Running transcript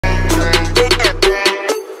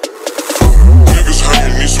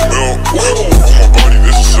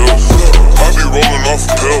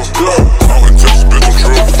off a pill. Out in Texas, bitch, I'm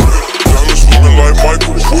drill. Diamonds swimming like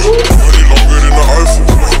Michael. Money longer than the Eiffel.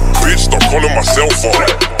 Bitch, stop calling my cell phone.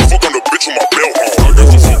 Fuck on the bitch with my belt on. I gave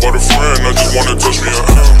a fuck about a friend, I just wanna touch me a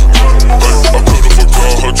hand. I could've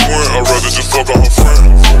fucked her twin, I'd rather just fuck out her friend.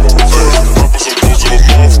 I put some clothes in my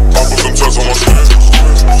mouth, I put some tats on my skin.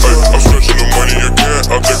 I'm stretching the money again,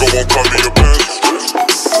 I think I won't call me a band.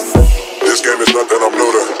 This game is nothing I'm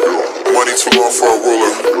new to. Money too long for a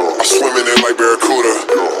ruler. I swim in it like Barracuda.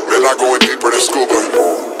 Man, I going deeper than scuba.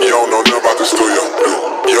 You don't know nothing about this, do ya?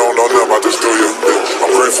 You don't know nothing about this, do ya?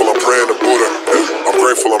 I'm grateful, I'm praying to Buddha. I'm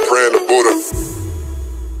grateful, I'm praying to Buddha.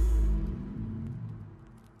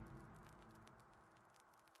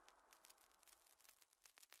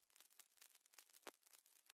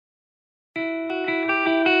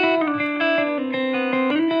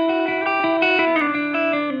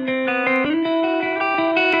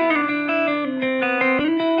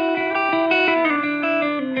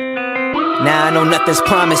 Now I know nothing's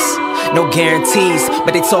promised, no guarantees,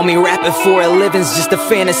 but they told me rapping for a living's just a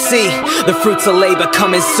fantasy. The fruits of labor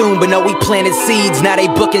coming soon, but no, we planted seeds. Now they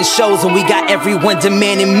booking shows and we got everyone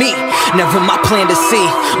demanding me. Never my plan to see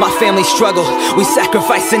my family struggle. We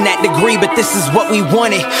sacrificing that degree, but this is what we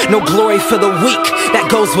wanted. No glory for the weak, that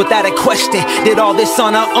goes without a question. Did all this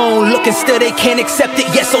on our own, look and still they can't accept it.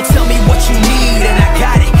 Yes, so tell me what you need and I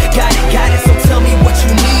got it, got it, got it. So tell me what you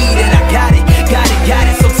need and I got it, got it, got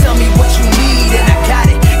it. So tell me what you need and I got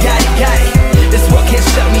it, got it, got it. This world can't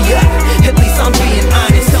shut me up, at least I'm being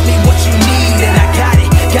honest. Tell me what you need and I got it,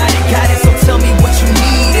 got it, got it. So tell me what you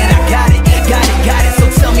need and I got it, got it, got it. So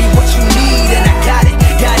tell me what you need and I got it,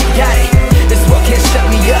 got it, got it. This world can't shut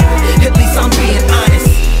me up, at least I'm being honest.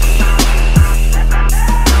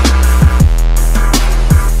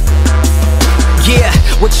 Yeah,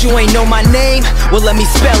 what you ain't know my name? Well, let me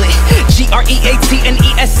spell it.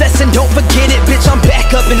 G-R-E-A-T-N-E-S-S, and don't forget it, bitch, I'm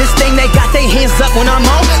back up in this thing. They got their hands up when I'm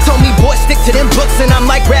on. Told me, boy, stick to them books, and I'm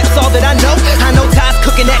like, rap's all that I know. I know Ty's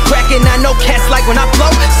cooking that crack, and I know cats like when I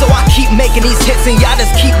flow. So I keep making these hits, and y'all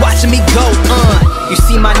just keep watching me go. You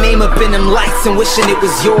see my name up in them lights and wishing it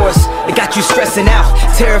was yours. It got you stressing out,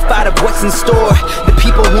 terrified of what's in store. The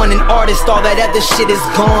people want an artist, all that other shit is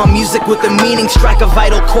gone. Music with a meaning, strike a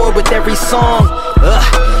vital chord with every song.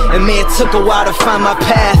 And man, it took a while to find my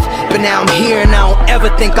path, but now I'm here and I don't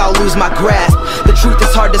ever think I'll lose my grasp. The truth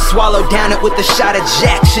is hard to swallow, down it with a shot of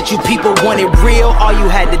Jack. Shit, you people wanted real, all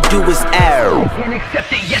you had to do was ask. Can't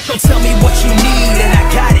accept it, yes, so tell me what you need and I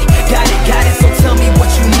got it, got it, got it. So tell me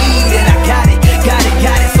what you need and I got it, got it,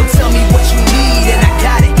 got it. So tell me what you need and I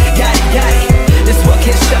got it, got it, got it. This world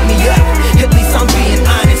can't shut me up, at least I'm being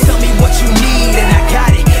honest. Tell me what you need and I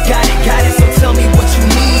got it, got it, got it. So tell me what you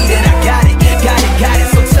need and I got it, got it, got it.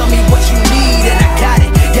 So tell me what you need and I got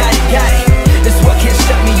it, got it, got it. This world can't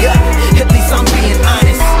shut me up, at least I'm being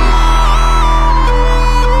honest.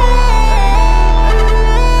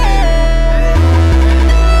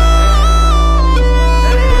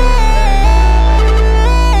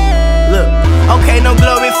 Okay, no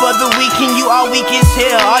glory for the weak, and you all weak as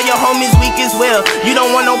hell. All your homies weak as well. You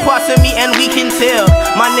don't want no parts of me, and we can tell.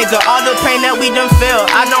 My nigga, all the pain that we done felt.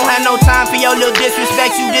 I don't have no time for your little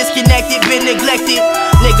disrespect. You disconnected, been neglected.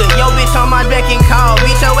 Nigga, yo bitch on my beck and call.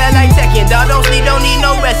 Beat your ass like Tekken, dog. Don't sleep, don't need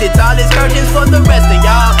no rest. It's all this curtains for the rest of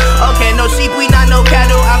y'all. Okay, no sheep, we not no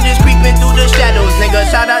cattle. I'm just creeping through the shadows, nigga.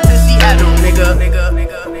 Shout out to Seattle, nigga.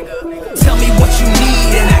 Tell me what you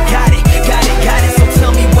need and I got it, got it, got it. So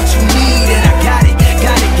tell me what you need and I got it,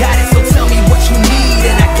 got it, got it. So tell me what you need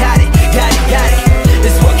and I got it, got it, got it.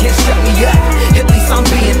 This world can't shut me up, at least I'm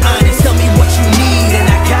being honest. Tell me what you need and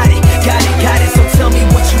I got it, got it, got it. So tell me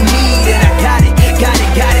what you need and I got it, got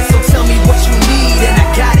it, got it. So tell me what you need and I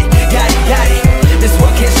got it, got it, got it. This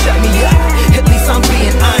world can't shut me up, at least I'm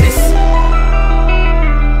being honest.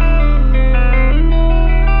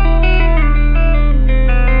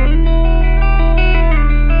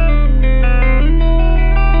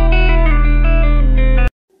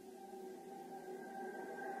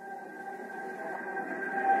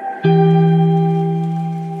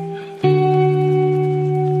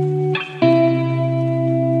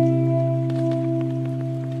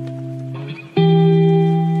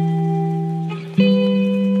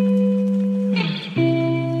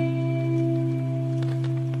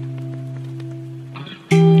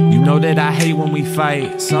 That I hate when we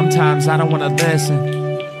fight. Sometimes I don't wanna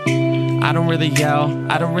listen. I don't really yell,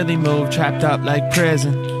 I don't really move, trapped up like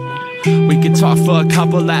prison. We could talk for a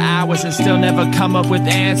couple of hours and still never come up with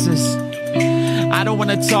answers. I don't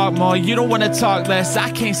wanna talk more, you don't wanna talk less. I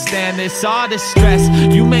can't stand this, all this stress.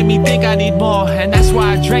 You made me think I need more, and that's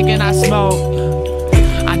why I drink and I smoke.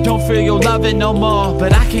 I don't feel your loving no more,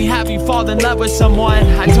 but I can't have you fall in love with someone.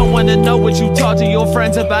 I don't wanna know what you talk to your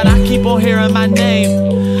friends about. I keep on hearing my name.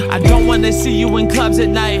 I don't wanna see you in clubs at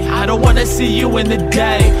night. I don't wanna see you in the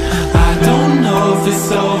day. I don't know if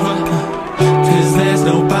it's over, 'cause there's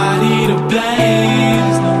nobody to blame.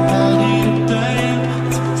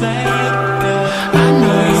 I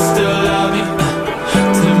know you still love me.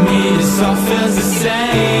 To me this all feels the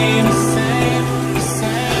same.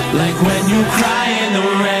 Like when you cry in the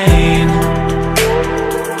rain.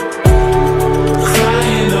 Cry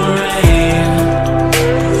in the rain.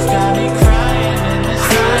 You've got me crying in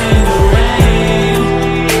the rain.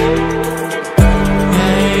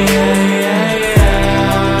 Yeah, yeah, yeah.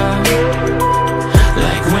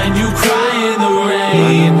 Like when you cry in the rain.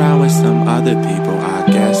 Running around with some other people, I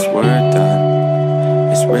guess we're done.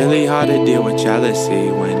 It's really hard to deal with jealousy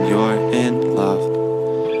when you're in love.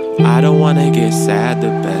 I don't wanna get sad,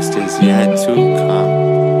 the best is yet to come.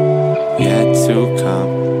 Yet to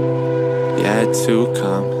come. Yet to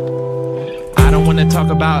come. I don't wanna talk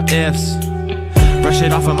about ifs. Brush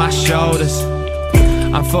it off of my shoulders.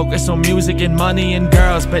 I'm focused on music and money and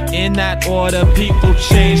girls, but in that order, people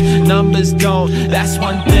change, numbers don't. That's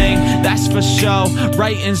one thing, that's for sure.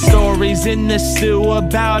 Writing stories in the stew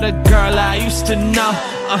about a girl I used to know.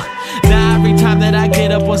 Now every time that I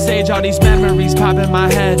get up on stage, all these memories pop in my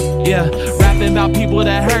head. Yeah, rapping about people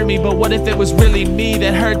that hurt me, but what if it was really me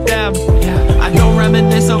that hurt them? Yeah, I don't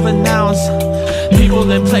reminisce over nouns, people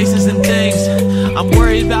and places and things. I'm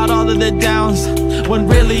worried about all of the downs, when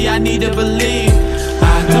really I need to believe.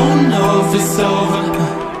 I don't know if it's over,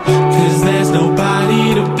 'cause there's nobody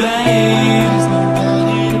to blame.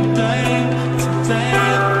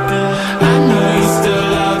 I know you still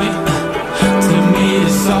love me. To me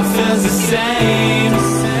this all feels the same.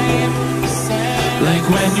 Like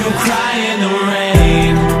when you cry in the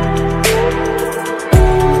rain.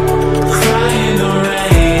 Cry in the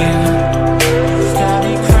rain. You've got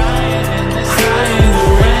me crying in the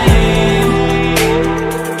rain.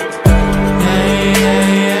 Yeah,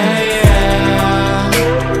 yeah, yeah.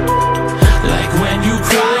 Like when you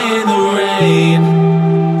cry in the rain.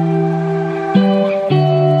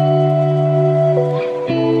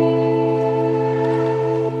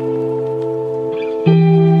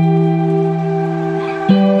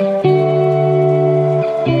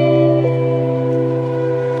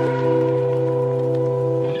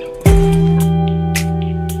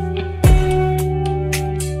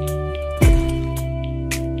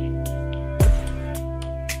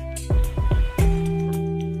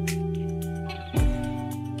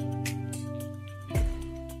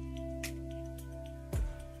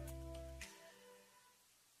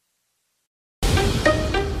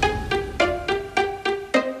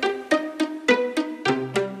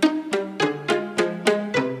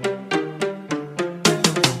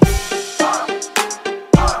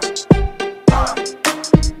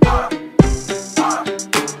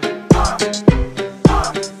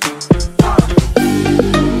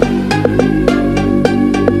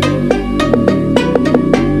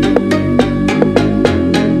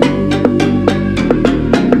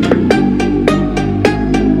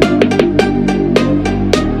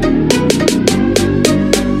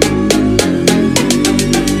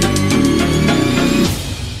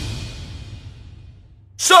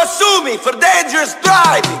 So sue me for dangerous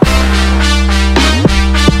driving.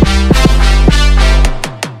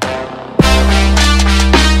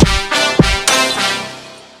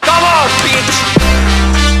 Come on, bitch.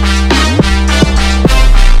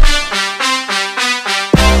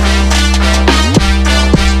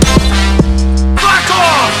 Fuck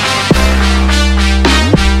off.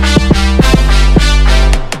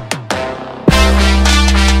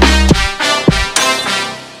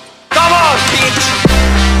 Come on, bitch.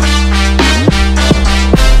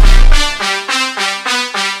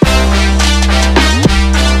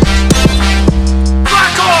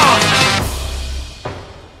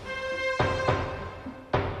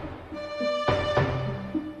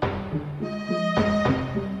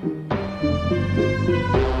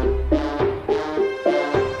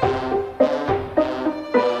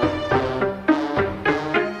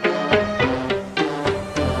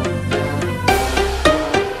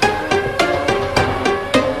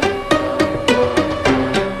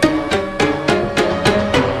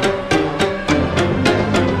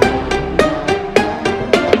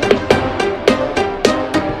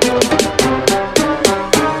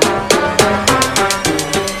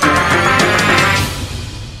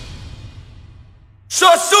 So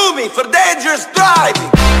sue me for dangerous driving.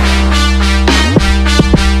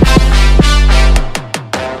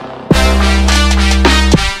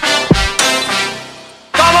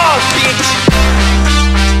 Come on, bitch.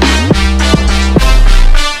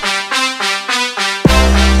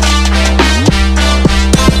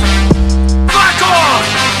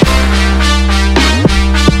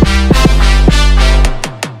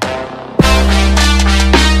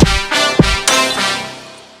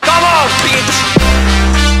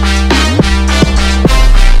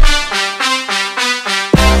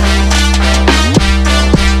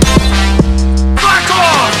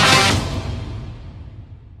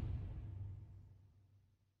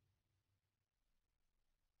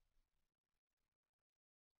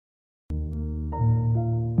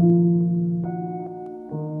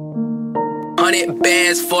 200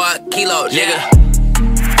 bands for a kilo, nigga.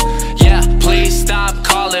 Yeah, please stop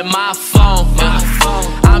calling my phone.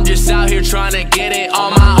 I'm just out here trying to get it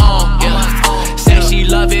on my own. Say she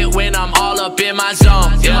love it when I'm all up in my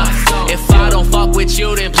zone. If I don't fuck with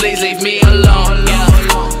you, then please leave me alone.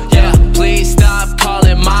 Yeah, please stop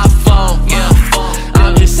calling my phone.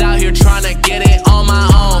 I'm just out here trying to get it on my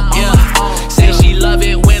own. Say she love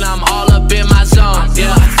it when I'm all up in my zone.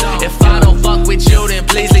 If I don't fuck with you, then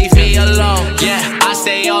please leave me alone. Yeah, I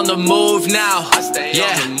stay on the move now.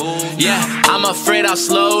 Yeah, I'm afraid I'll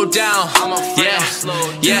slow down.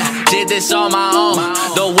 Yeah, did this on my own.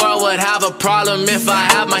 The world would have a problem if I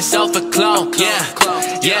have myself a clone.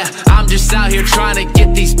 Yeah, I'm just out here trying to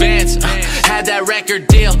get these bands. Had that record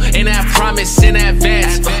deal and that promise in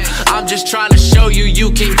advance. I'm just trying to show you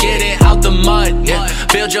you can get it out the mud.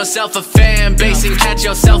 Build yourself a fan base and catch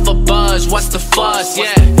yourself a buzz. What's the fuss?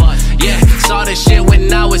 Yeah, saw this shit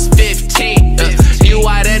when I was 15. Knew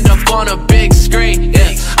I'd end up on a big screen.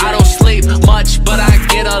 I don't sleep much, but I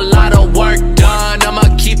get a lot of work done. I'ma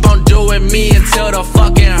keep on doing me until the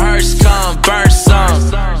fucking hearse come. Burst some.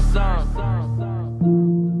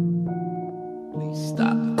 Please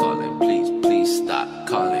stop calling, please stop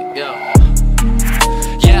calling, yeah,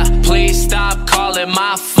 please stop calling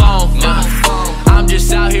my phone. I'm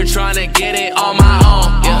just out here trying to get it on my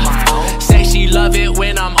own. Say she love it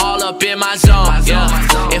when I'm all up in my zone.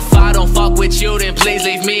 If I don't fuck with you, then please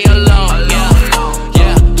leave me alone.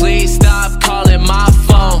 Yeah, please stop calling my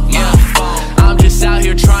phone. I'm just out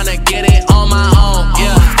here trying to get it on my own.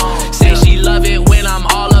 Say she love it when I'm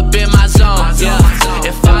all up in my zone.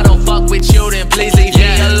 If I don't fuck with you, then please leave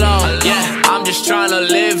me alone. I'm just trying to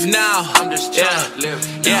live now.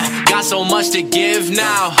 Got so much to give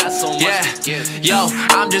now. Yo,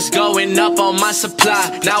 I'm just going up on my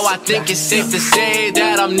supply. Now I think it's safe to say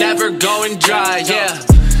that I'm never going dry. Yeah,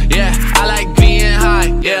 I like being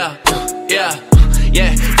high. Yeah,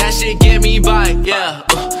 that shit get me by. Yeah,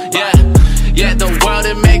 the world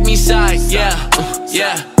it make me sigh. Yeah,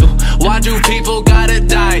 why do people gotta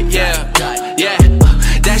die? Yeah,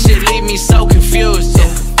 that shit leave me so confused.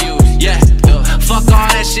 Yeah, fuck all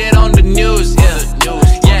that shit on the news.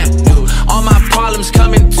 Yeah, all my problems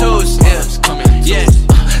come in twos. Yeah,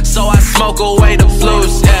 so I smoke away the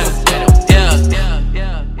blues.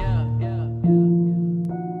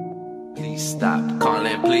 Please stop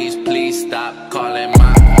calling, please stop calling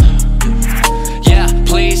my.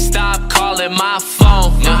 Please stop calling my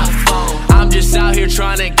phone. I'm just out here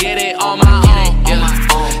trying to get it on my own.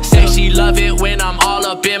 Say she love it when I'm all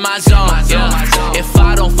up in my zone. If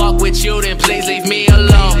I don't fuck with you, then please leave me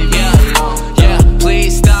alone.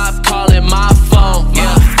 Please stop calling my phone.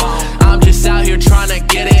 I'm just out here trying to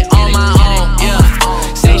get it on my own.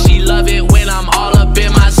 Say she love it when I'm all up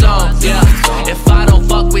in my zone. If I don't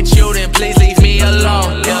fuck with you, then please leave me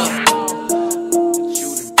alone.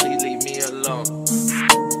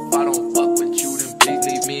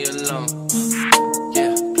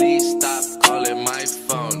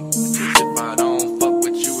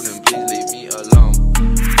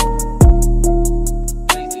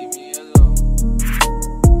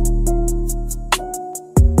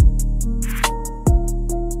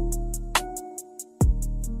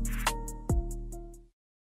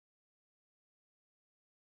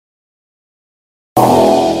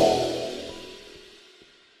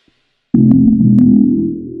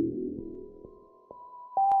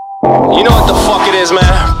 You know what the fuck it is,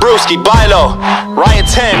 man. Brewski, Bilo, Riot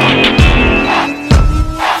 10.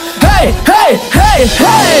 Hey!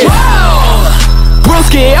 Whoa!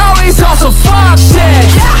 Brewski always on some fuck shit.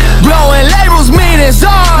 Blowing labels mean it's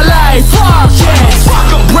all like fuck shit.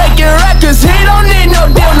 Breaking records, he don't need no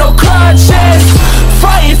deal, no crutches.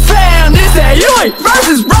 Fighting fam, this that Ewing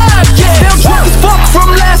versus Rocket. Still drunk as fuck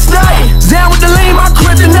from last night. Down with the lean, my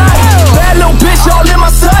kryptonite. Bad little bitch all in my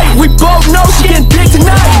sight. We both know she getting dick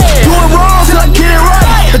tonight. Doing wrong till I get it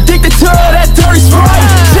right. Addicted to that dirty Sprite.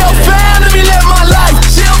 Chill fam, let me live my life.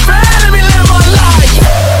 Chill fam, let me live my life.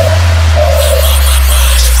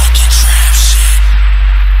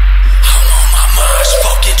 I'm on my Mars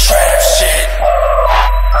fucking trap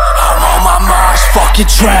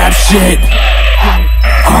shit.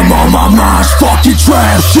 I'm on my Mars fucking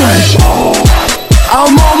trap shit.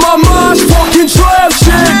 I'm on my Mars fucking trap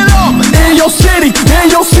shit. In your city,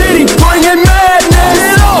 bringing madness.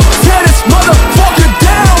 Tear this motherfucker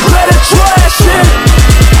down, let it trash it.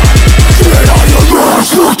 Get on your Mars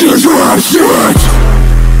fucking trap shit.